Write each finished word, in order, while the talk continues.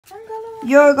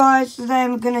Yo guys, today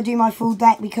I'm going to do my full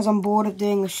deck because I'm bored of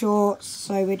doing the shorts,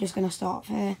 so we're just going to start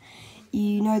here.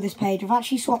 You know this page. I've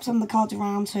actually swapped some of the cards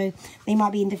around, so they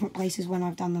might be in different places when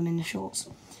I've done them in the shorts.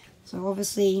 So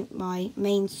obviously my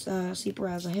main super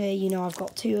rares are here. You know I've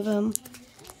got 2 of them.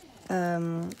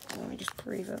 Let me just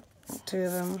prove it. 2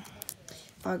 of them.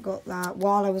 I got that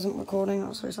while I wasn't recording. That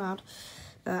was so sad.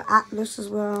 Atlas as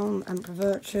well, and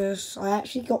Provertus. I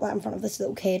actually got that in front of this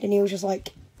little kid, and he was just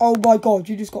like, "Oh my god,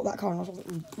 you just got that card." And I was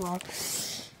like, "Bro."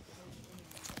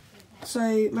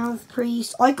 So Mammoth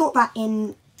Priest, I got that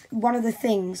in one of the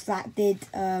things that did.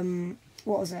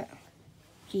 What was it?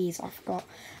 Jeez, I forgot.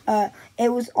 It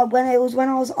was when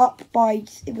I was up by,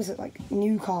 it was at like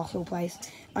Newcastle place,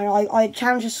 and I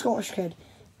challenged a Scottish kid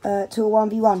to a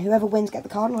 1v1. Whoever wins get the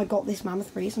card, and I got this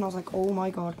Mammoth Priest, and I was like, oh my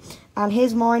god. And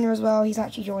here's Miner as well. He's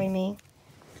actually joined me.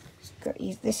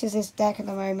 This is his deck at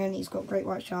the moment. He's got Great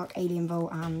White Shark, Alien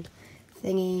Volt, and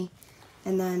thingy.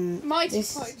 And then Mighty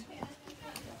Fighter.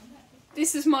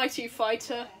 This is Mighty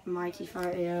Fighter. Mighty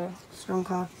Fighter, yeah. Strong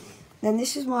card. Then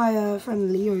this is my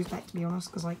friend Leo's deck, to be honest,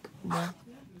 because like, well,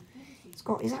 it's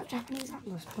got, is that Japanese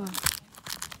Atlas? Well,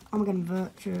 I'm getting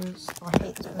Virtues. I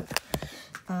hate this book.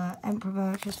 Emperor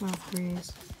Virtues, Mammoth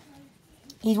Priest.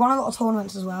 He's won a lot of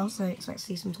tournaments as well, so expect to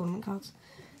see some tournament cards.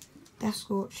 Death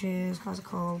Scorches, Kaiser,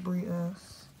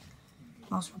 Brutus,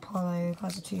 Master Apollo,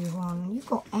 Kaiser 2-1. You've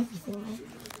got everything, mate.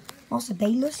 Master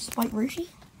Bayless, Spike Roshi.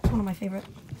 One of my favourite.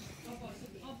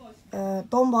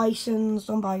 Don Bisons,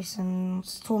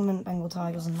 Tournament Bengal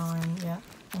Tigers and 9, yeah.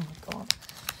 Oh my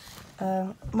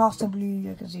god. Master Blue,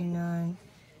 Yokozuna.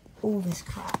 All this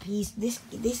crap.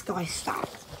 This guy's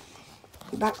stacked.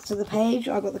 Back to the page,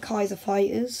 I've got the Kaiser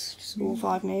Fighters, just all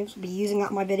 5 moves. I'll be using that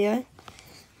in my video.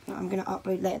 I'm going to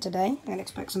upload later today, and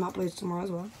expect some uploads tomorrow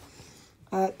as well.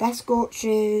 Death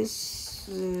Scorches,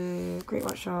 Great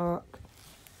White Shark.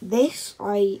 This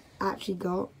I actually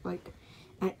got, like,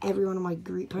 and everyone in my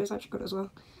group post actually got it as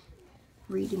well.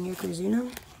 Reading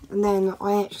Yokozuna. And then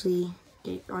I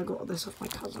got this off my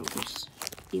cousin, because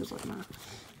he was like, nah,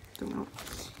 don't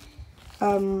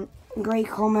know. Grey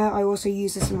Comet, I also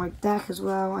use this in my deck as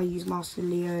well. I use Master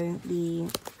Leo,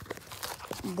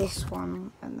 this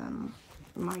one, and then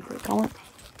my Grey Comet.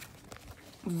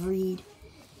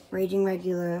 Raging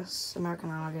Regulus, American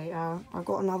Alligator. I've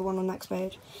got another one on the next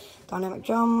page. Dynamic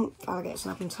Jump, Alligator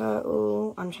Snapping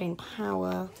Turtle, Unchained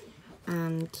Power,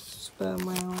 and Sperm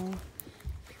Whale.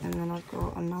 And then I've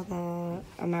got another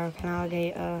American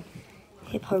Alligator,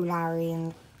 Hippo Larry,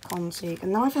 and Contig.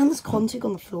 And then I found this Contig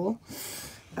on the floor.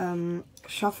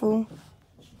 Shuffle,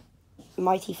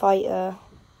 Mighty Fighter.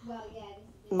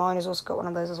 Mine has also got one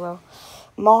of those as well.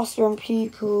 Master and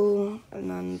Pupil, and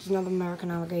then there's another American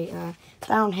Alligator.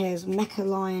 Down here is Mecha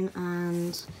Lion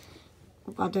and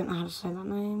I don't know how to say that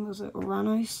name. Was it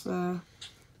Oranos?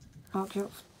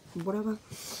 Archeop, whatever.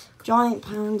 Giant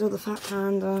Panda, the Fat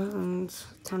Panda, and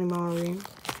Tanimaru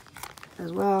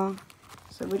as well.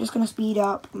 So we're just going to speed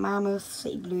up Mammoth,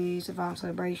 City Blues, Advanced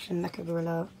Celebration, Mecha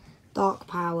Gorilla, Dark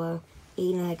Power,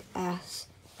 Eneg S,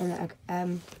 Eneg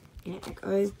M, Eneg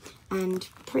O, and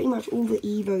pretty much all the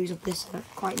Evos of this are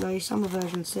quite low. Some are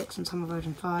version 6 and some are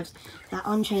version 5s. That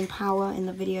Unchained Power in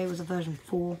the video was a version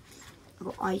 4. I've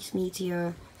got Ice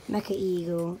Meteor, Mecha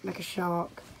Eagle, Mecha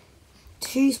Shark,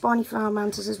 2 Spiny Flower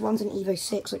Mantises. One's an Evo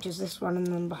 6, which is this one, and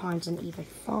then behind's an Evo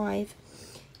 5.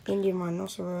 Indian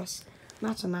Rhinoceros,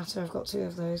 Matter, I've got 2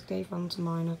 of those. Gave one to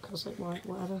Miner, Cosmic White,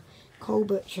 whatever. Coal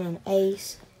Butcher and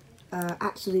Ace.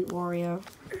 Absolute Warrior.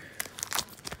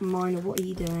 Miner, what are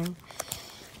you doing?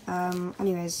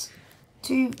 Anyways,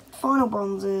 2 final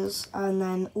bronzes, and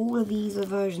then all of these are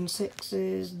version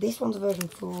 6s. This one's a version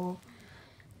 4.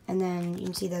 And then you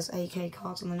can see there's AK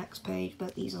cards on the next page,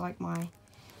 but these are like my,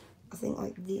 I think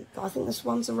this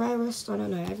one's the rarest. I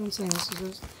don't know, everyone's saying this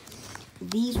is.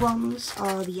 These ones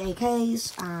are the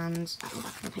AKs, and at the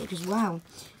back of the page as well.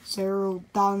 So we're all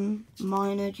done.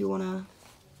 Miner, do you want to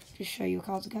just show your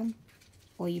cards again?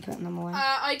 Or are you putting them away?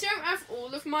 I don't have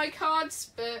all of my cards,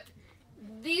 but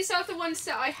these are the ones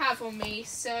that I have on me,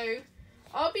 so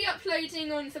I'll be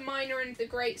uploading on the Miner and the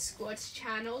Great Squad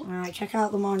channel. Alright, check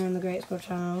out the Miner and the Great Squad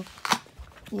channel.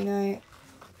 You know...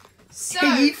 So...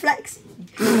 Are you flexing?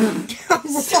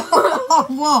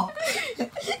 What?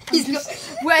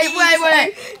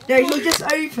 Wait. No, he just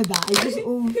opened that. He's just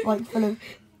all, like, full of...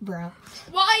 Bruh.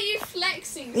 Why are you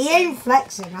flexing? He ain't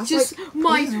flexing. That's just like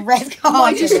my red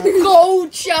card.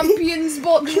 Gold champions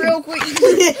box real quick.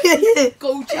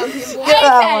 Gold champion box.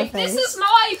 Okay, this is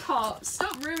my part.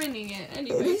 Stop ruining it.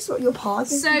 Anyway. This is what your part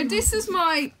is. So this is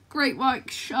my Great White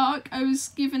Shark. I was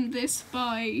given this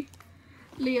by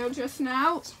Leo just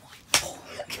now.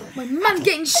 My man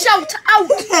getting shout out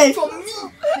from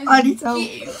me. I need help.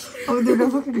 Oh, they're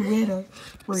not fucking weirdo.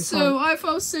 So I've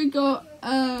also got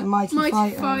the Mighty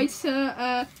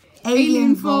Fighter,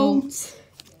 Alien Vault.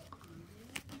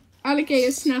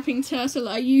 Alligator snapping turtle.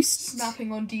 I used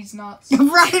Snapping on Dee's nuts.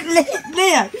 Right,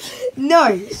 Leo.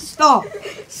 No, stop.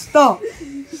 Where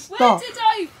did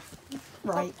I?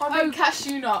 Right. I'm on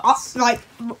cashew nuts. Right,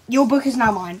 your book is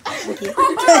now mine. Vicky.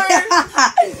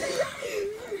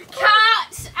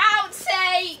 Cat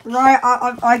outtake. Right,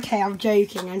 okay, I'm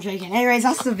joking. Anyways,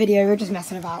 that's the video. We're just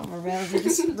messing about for a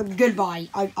bit. Goodbye.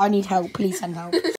 I need help. Please send help.